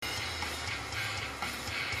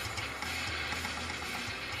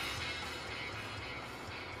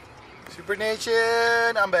Super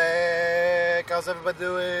Nation, I'm back. How's everybody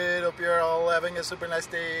doing? Hope you're all having a super nice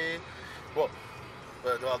day. Well,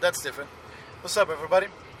 that's different. What's up, everybody?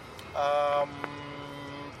 Um,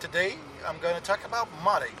 Today, I'm going to talk about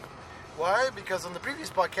modding. Why? Because on the previous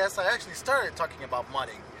podcast, I actually started talking about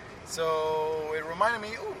modding. So it reminded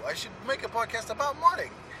me, I should make a podcast about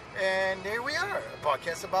modding. And here we are, a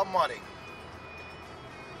podcast about modding.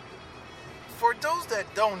 For those that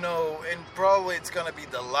don't know, and probably it's gonna be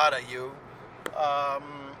the lot of you,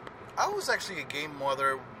 I was actually a game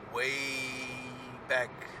modder way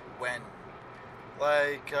back when.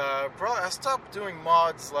 Probably I stopped doing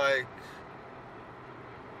mods like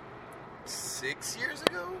 6 years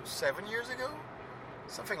ago, 7 years ago,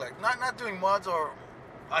 something like. Not doing mods, or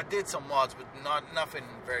I did some mods, but nothing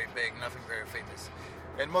very big, nothing very famous.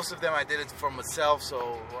 And most of them I did it for myself,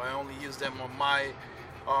 so I only used them on my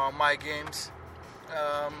games,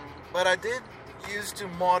 but I did used to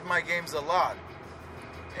mod my games a lot,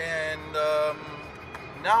 and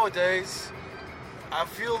nowadays I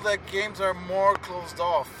feel that games are more closed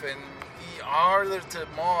off and harder to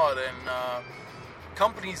mod, and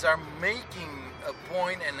companies are making a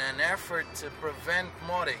point and an effort to prevent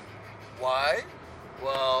modding. Why?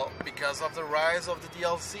 Well, because of the rise of the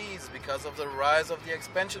DLCs, because of the rise of the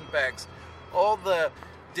expansion packs, all the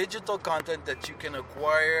digital content that you can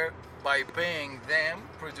acquire by paying them,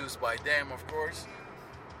 produced by them of course,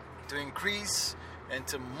 to increase and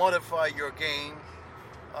to modify your game.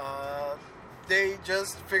 They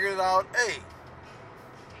just figured out, hey,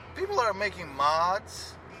 people are making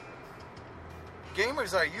mods,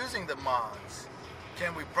 gamers are using the mods,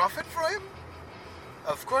 can we profit from it?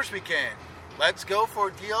 Of course we can. Let's go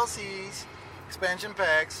for DLCs, expansion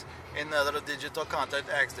packs, and other digital content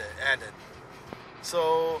added.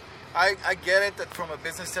 So I get it that from a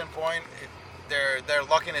business standpoint, they're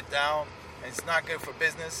locking it down, and it's not good for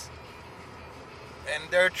business. And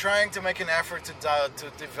they're trying to make an effort to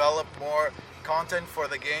develop more content for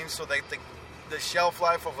the game, so that the shelf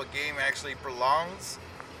life of a game actually prolongs.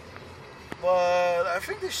 But I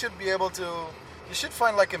think they should be able to. You should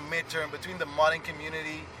find like a midterm between the modding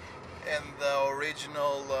community and the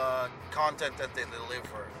original content that they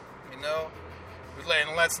deliver. You know.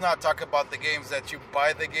 And let's not talk about the games that you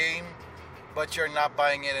buy the game, but you're not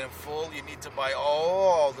buying it in full. You need to buy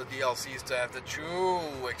all the DLCs to have the true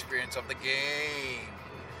experience of the game.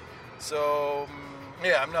 So,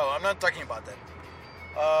 yeah, I'm not talking about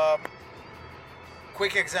that.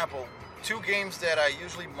 Quick example. 2 games that I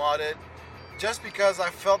usually modded just because I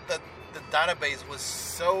felt that the database was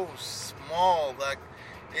so small that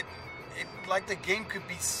like the game could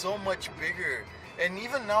be so much bigger. And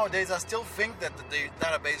even nowadays, I still think that the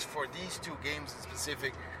database for these 2 games in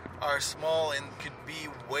specific are small and could be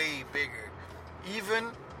way bigger.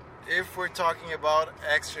 Even if we're talking about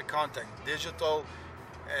extra content, digital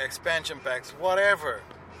expansion packs, whatever,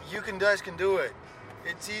 you guys can do it.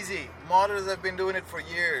 It's easy. Modders have been doing it for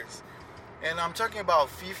years. And I'm talking about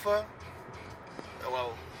FIFA.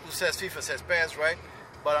 Well, who says FIFA says PES, right?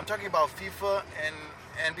 But I'm talking about FIFA and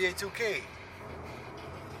NBA 2K.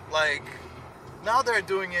 Like, now they're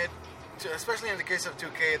doing it, especially in the case of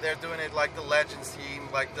 2K, they're doing it like the Legends team,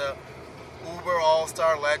 like the Uber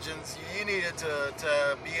All-Star Legends. You needed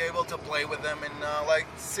to be able to play with them. And like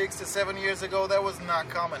 6 to 7 years ago, that was not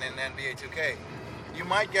common in NBA 2K. You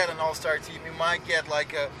might get an All-Star team, you might get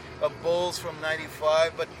like a Bulls from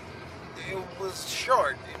 95, but it was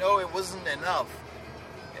short, it wasn't enough.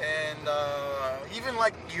 And even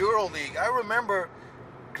like EuroLeague, I remember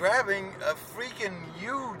grabbing a freaking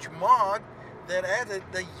huge mod that added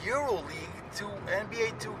the EuroLeague to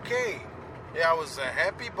NBA 2K. Yeah, I was a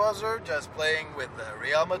happy buzzer just playing with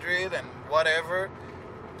Real Madrid and whatever,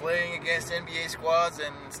 playing against NBA squads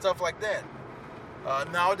and stuff like that.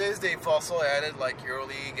 Nowadays, they've also added like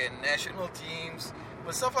EuroLeague and national teams,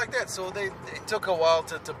 but stuff like that. So it took a while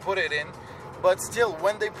to put it in, but still,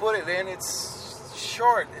 when they put it in, it's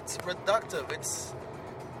short, it's reductive, it's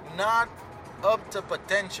not up to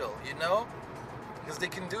potential, because they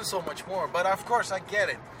can do so much more. But of course, I get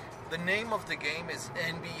it. The name of the game is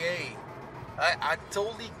NBA. I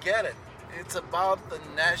totally get it. It's about the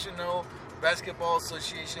National Basketball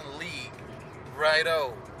Association League.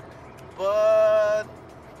 Righto. But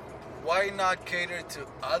why not cater to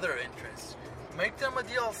other interests? Make them a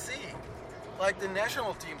DLC. Like the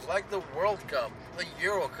national teams, like the World Cup, the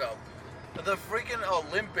Euro Cup, the freaking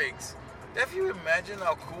Olympics. If you imagine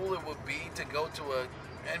how cool it would be to go to a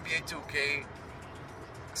NBA 2K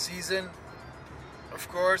season, of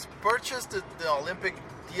course, purchase the Olympic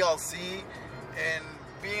DLC and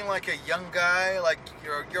being like a young guy, like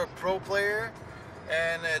you're a pro player,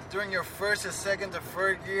 and during your first or second or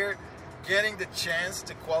third year, getting the chance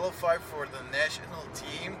to qualify for the national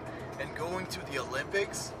team and going to the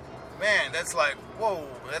Olympics, man, that's like, whoa,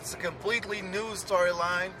 that's a completely new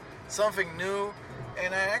storyline, something new,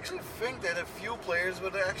 and I actually think that a few players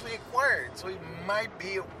would actually acquire it, so it might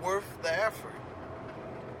be worth the effort.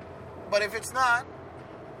 But if it's not,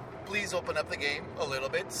 please open up the game a little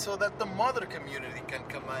bit so that the mother community can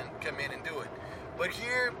come in and do it. But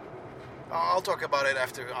here, I'll talk about it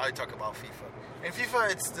after I talk about FIFA. In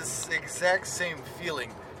FIFA, it's this exact same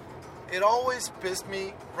feeling. It always pissed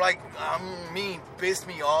me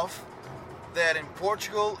off that in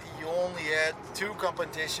Portugal you only had 2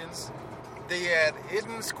 competitions. They had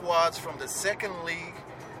hidden squads from the second league.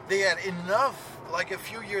 They had enough, like a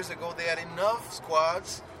few years ago, they had enough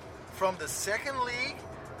squads from the second league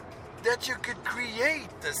that you could create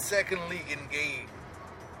the second league in game.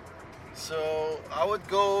 So I would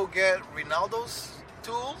go get Ronaldo's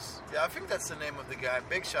tools. Yeah, I think that's the name of the guy.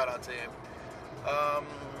 Big shout out to him.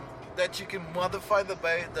 That you can modify the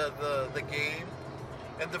game.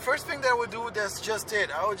 And the first thing that I would do, that's just it.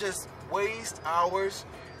 I would just waste hours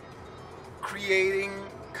creating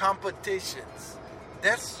competitions.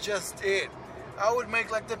 That's just it. I would make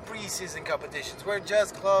like the preseason competitions where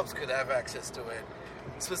just clubs could have access to it.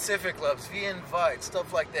 Specific clubs, via invite,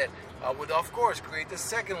 stuff like that. I would, of course, create the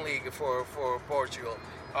second league for Portugal.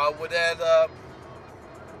 I would add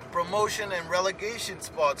promotion and relegation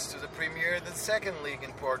spots to the Premier, the second league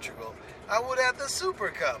in Portugal. I would add the Super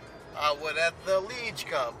Cup. I would add the League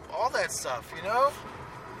Cup. All that stuff, you know?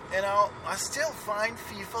 And I still find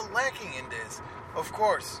FIFA lacking in this. Of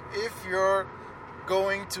course, if you're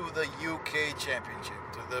going to the UK Championship,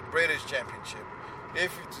 to the British Championship,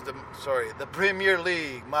 the Premier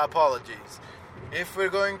League, my apologies. If we're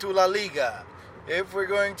going to La Liga, if we're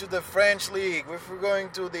going to the French League, if we're going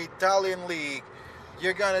to the Italian League,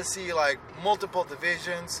 you're gonna see like multiple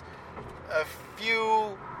divisions, a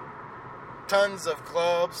few tons of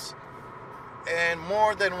clubs, and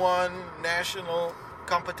more than one national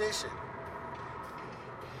competition.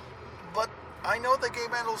 But I know the game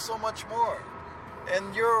handles so much more.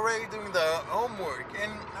 And you're already doing the homework,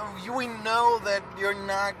 and we know that you're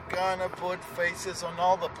not gonna put faces on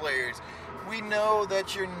all the players. We know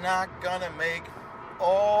that you're not gonna make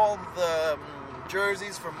all the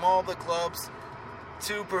jerseys from all the clubs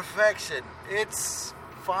to perfection. It's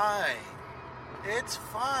fine. It's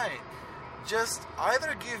fine. Just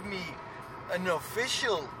either give me an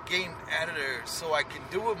official game editor so I can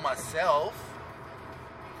do it myself.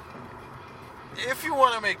 If you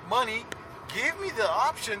want to make money, give me the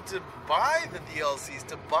option to buy the DLCs,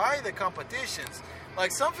 to buy the competitions.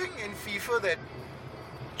 Like something in FIFA that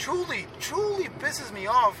truly pisses me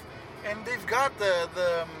off, and they've got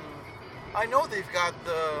I know they've got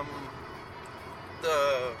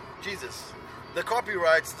the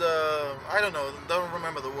copyrights, don't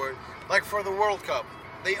remember the word, like for the World Cup.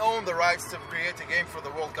 They own the rights to create a game for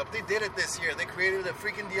the World Cup. They did it this year. They created a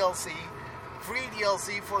freaking DLC, free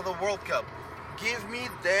DLC for the World Cup. Give me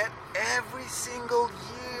that every single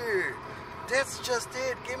year. That's just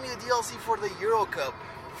it. Give me a DLC for the Euro Cup,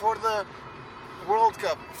 for the World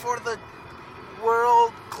Cup, for the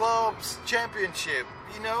World Clubs Championship,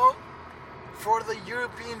 you know, for the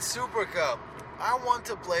European Super Cup. I want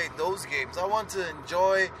to play those games. I want to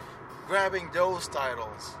enjoy grabbing those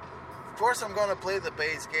titles. Of course, I'm going to play the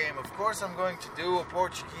base game. Of course, I'm going to do a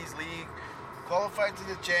Portuguese league, qualify to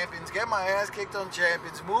the Champions, get my ass kicked on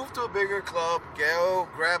Champions, move to a bigger club, go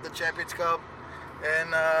grab the Champions Cup, and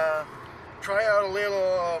try out a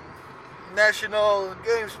little national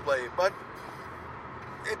games play. But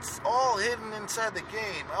it's all hidden inside the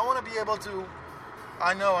game. I want to be able to...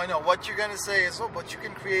 I know. What you're going to say is, oh, but you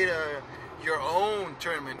can create your own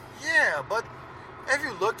tournament. Yeah, but have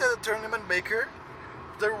you looked at the tournament maker?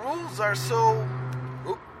 The rules are so...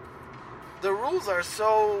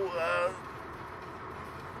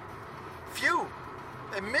 few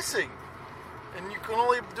and missing, and you can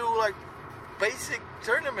only do like basic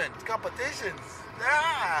tournament competitions.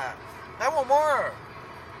 I want more.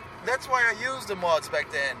 That's why I used the mods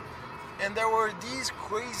back then. And there were these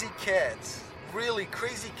crazy cats, really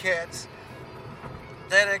crazy cats,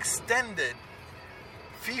 that extended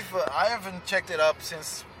FIFA. I haven't checked it up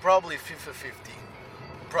since probably FIFA 15,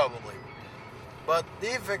 probably, but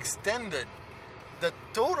they've extended the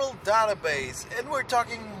total database, and we're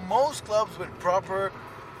talking most clubs with proper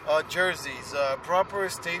jerseys, proper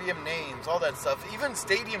stadium names, all that stuff, even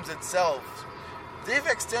stadiums itself. They've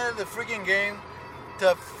extended the freaking game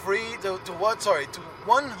to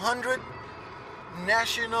 100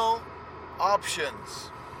 national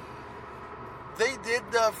options. They did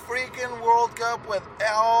the freaking World Cup with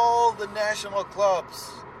all the national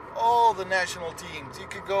clubs. all the national teams. You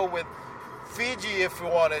could go with Fiji if you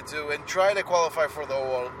wanted to and try to qualify for the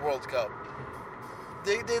World Cup.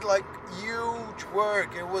 They did like huge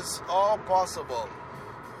work. It was all possible.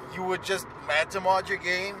 You would just mod your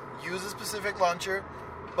game, use a specific launcher,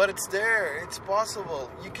 but it's there. It's possible.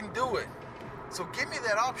 You can do it. So give me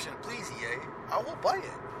that option, please, EA. I will buy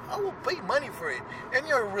it. I will pay money for it. And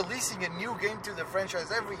you're releasing a new game to the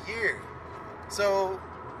franchise every year. So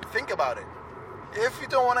think about it. If you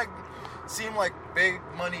don't want to seem like big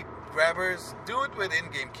money grabbers, do it with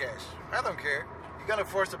in-game cash. I don't care. You're going to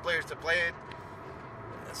force the players to play it.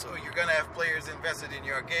 So you're going to have players invested in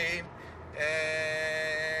your game.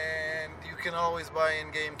 And you can always buy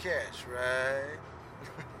in-game cash, right?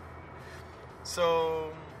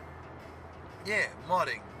 So, yeah,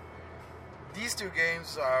 modding. These two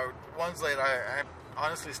games are ones that I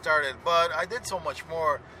honestly started, but I did so much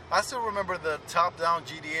more. I still remember the top-down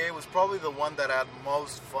GTA was probably the one that I had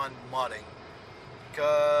most fun modding.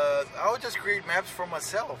 Because I would just create maps for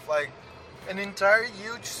myself, like an entire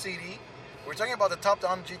huge city. We're talking about the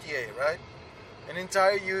top-down GTA, right? An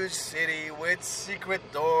entire huge city with secret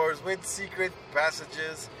doors, with secret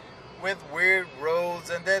passages, with weird roads,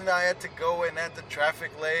 and then I had to go and add the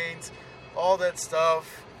traffic lanes, all that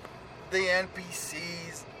stuff, the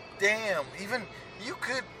NPCs. Damn, even you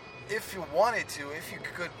could, if you wanted to, if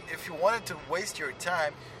you wanted to waste your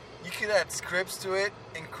time, you could add scripts to it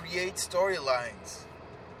and create storylines.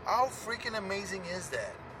 How freaking amazing is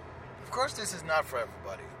that? Of course, this is not for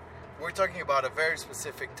everybody. We're talking about a very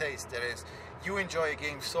specific taste. That is, you enjoy a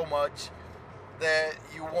game so much that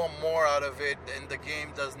you want more out of it and the game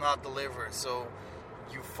does not deliver. So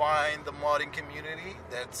you find the modding community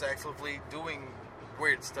that's actively doing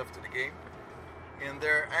weird stuff to the game, and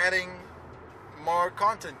they're adding more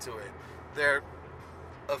content to it. They're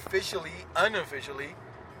unofficially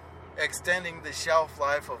extending the shelf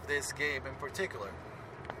life of this game in particular.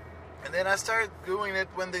 And then I started doing it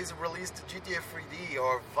when they released GTA 3D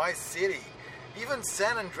or Vice City, even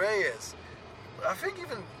San Andreas. I think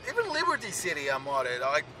even Liberty City I modded.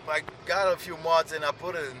 I got a few mods and I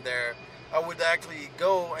put it in there. I would actually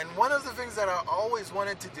go, and one of the things that I always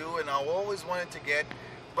wanted to do and I always wanted to get,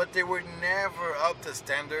 but they were never up to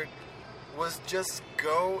standard, was just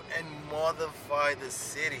go and modify the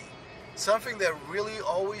city. Something that really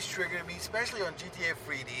always triggered me, especially on GTA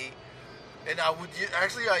 3D, and I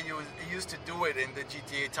used to do it in the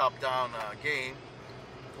GTA top-down game,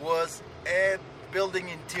 was add building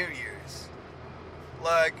interiors.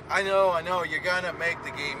 Like, I know, you're gonna make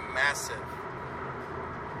the game massive,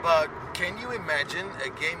 but can you imagine a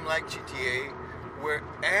game like GTA where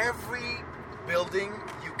every building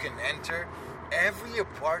you can enter, every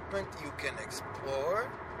apartment you can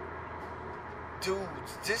explore? Dude,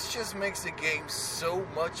 this just makes the game so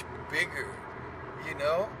much bigger, you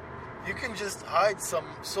know? You can just hide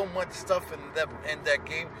so much stuff in that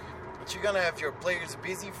game, but you're gonna have your players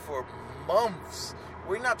busy for months.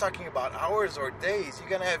 We're not talking about hours or days. You're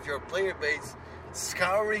gonna have your player base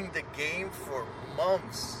scouring the game for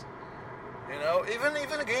months. You know,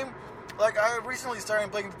 even a game like I recently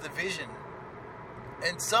started playing The Division,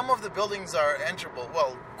 and some of the buildings are enterable.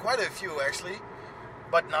 Well, quite a few actually,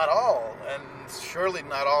 but not all, and surely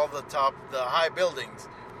not all the high buildings.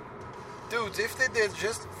 Dudes, if they did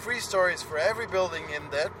just 3 stories for every building in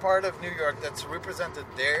that part of New York that's represented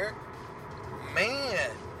there,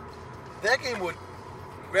 man, that game would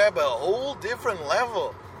grab a whole different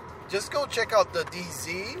level. Just go check out the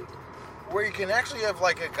DZ, where you can actually have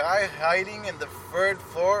like a guy hiding in the 3rd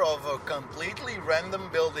floor of a completely random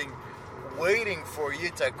building, waiting for you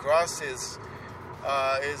to cross his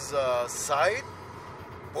side.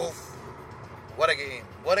 Oof. What a game.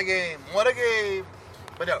 What a game. What a game.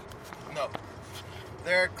 But no.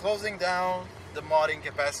 They're closing down the modding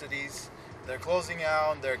capacities. They're closing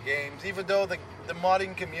down their games, even though the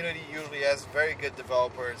modding community usually has very good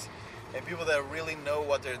developers and people that really know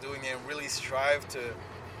what they're doing and really strive to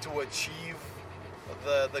achieve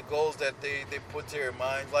the goals that they put to their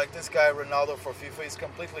mind. Like this guy Ronaldo for FIFA is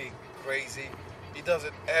completely crazy. He does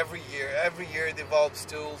it every year. Every year he develops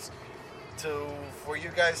tools for you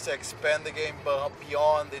guys to expand the game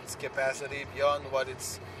beyond its capacity, beyond what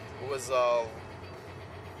it was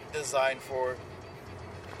designed for.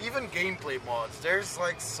 Even gameplay mods, there's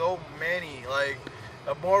like so many, like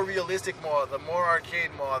a more realistic mod, a more arcade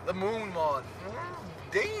mod, the moon mod.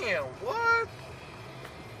 Damn, what?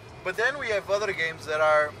 But then we have other games that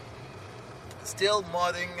are still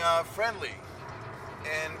modding friendly,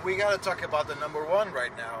 and we gotta talk about the number one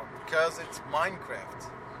right now, because it's Minecraft.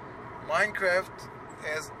 Minecraft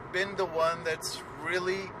has been the one that's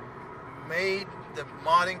really made the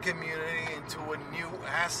modding community into a new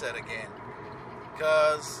asset again.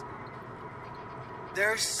 Because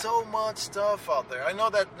there's so much stuff out there. I know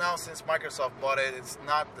that now since Microsoft bought it, it's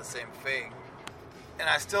not the same thing. And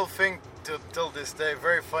I still think till this day,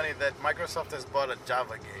 very funny that Microsoft has bought a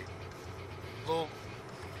JavaGate. Little,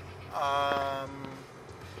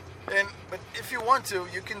 but if you want to,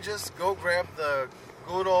 you can just go grab the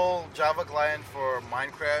good old Java client for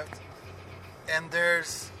Minecraft. And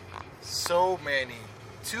there's so many,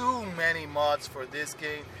 too many mods for this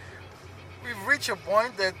game. We've reached a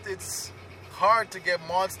point that it's hard to get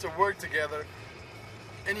mods to work together,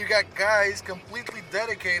 and you got guys completely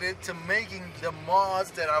dedicated to making the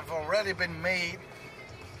mods that have already been made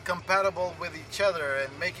compatible with each other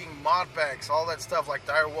and making mod packs, all that stuff like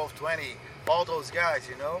Direwolf 20, all those guys,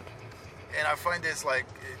 you know. And I find this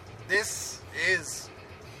is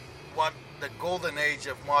what the golden age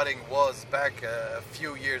of modding was back a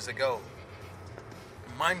few years ago.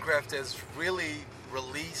 Minecraft has really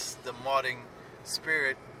released the modding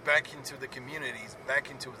spirit back into the communities, back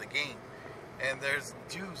into the game. And there's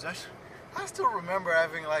dudes, I still remember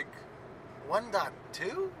having like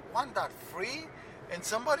 1.2, 1.3, and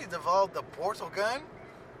somebody developed the portal gun,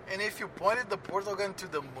 and if you pointed the portal gun to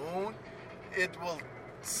the moon,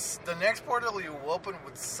 the next portal you open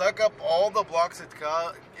would suck up all the blocks it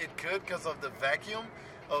could because of the vacuum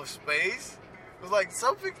of space. It was like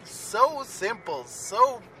something so simple,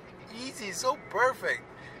 so easy, so perfect.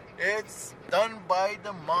 It's done by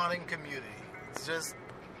the modding community. It's just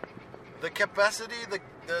the capacity,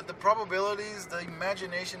 the probabilities, the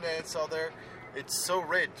imagination that it's out there. It's so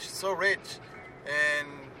rich, and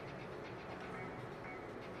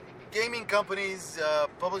gaming companies,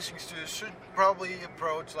 publishing studios should probably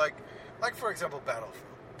approach like for example Battlefield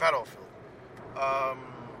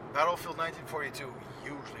 1942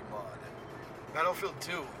 hugely modded, Battlefield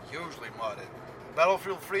 2 hugely modded,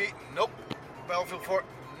 Battlefield 3 nope, Battlefield 4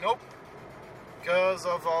 nope, because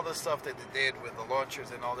of all the stuff that they did with the launchers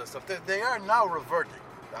and all this stuff. They are now reverting.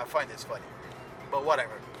 I find this funny, but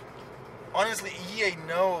whatever. Honestly, EA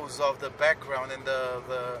knows of the background and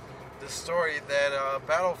the story that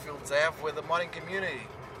Battlefields have with the modding community.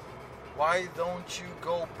 Why don't you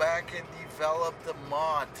go back and develop the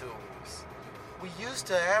mod tools? We used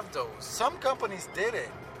to have those. Some companies did it.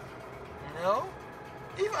 You know?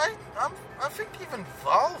 I think even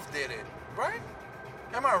Valve did it, right?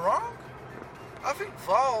 Am I wrong? I think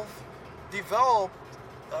Valve developed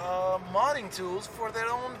modding tools for their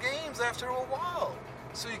own games after a while.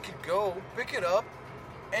 So you could go, pick it up,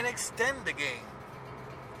 and extend the game.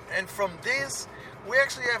 And from this, we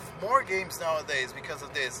actually have more games nowadays because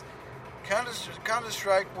of this.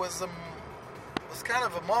 Counter-Strike was kind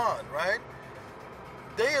of a mod, right?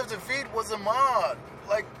 Day of Defeat was a mod.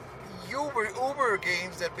 Like Uber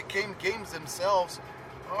games that became games themselves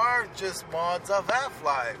are just mods of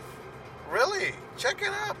Half-Life. Really? Check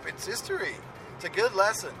it up. It's history. It's a good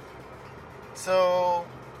lesson. So,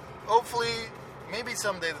 hopefully, maybe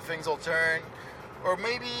someday the things will turn. Or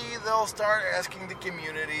maybe they'll start asking the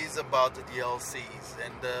communities about the DLCs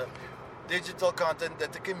and the digital content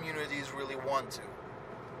that the communities really want to.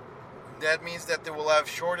 That means that they will have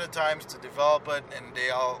shorter times to develop it, and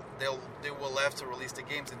they will have to release the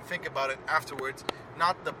games and think about it afterwards,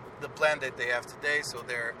 not the plan that they have today. So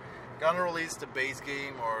they're gonna release the base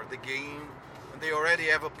game or the game, and they already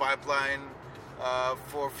have a pipeline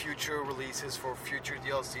for future releases, for future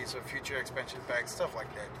DLCs or future expansion packs, stuff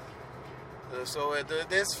like that.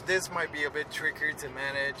 This might be a bit trickier to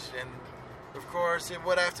manage, and of course it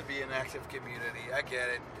would have to be an active community. I get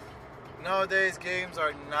it. Nowadays games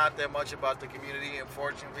are not that much about the community,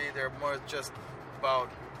 unfortunately. They're more just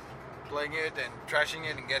about playing it and trashing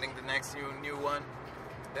it and getting the next new one.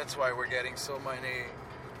 That's why we're getting so many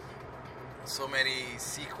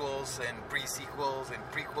sequels and pre-sequels and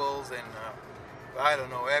prequels, and I don't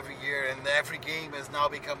know, every year, and every game has now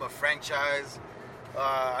become a franchise.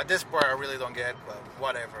 At this part I really don't get, but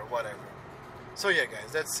whatever. So yeah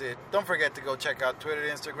guys, that's it. Don't forget to go check out Twitter,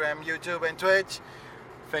 Instagram, YouTube, and Twitch.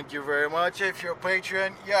 Thank you very much. If you're a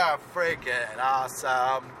patron, you're freaking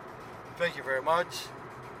awesome. Thank you very much.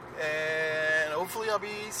 And hopefully I'll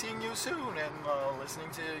be seeing you soon, and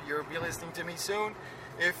you'll be listening to me soon.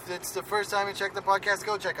 If it's the first time you check the podcast,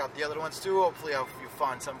 go check out the other ones too. Hopefully you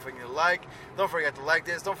found something you like. Don't forget to like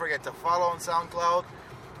this. Don't forget to follow on SoundCloud.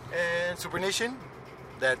 And Super Nation,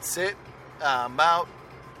 that's it. I'm out.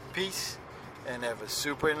 Peace, and have a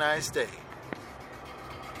super nice day.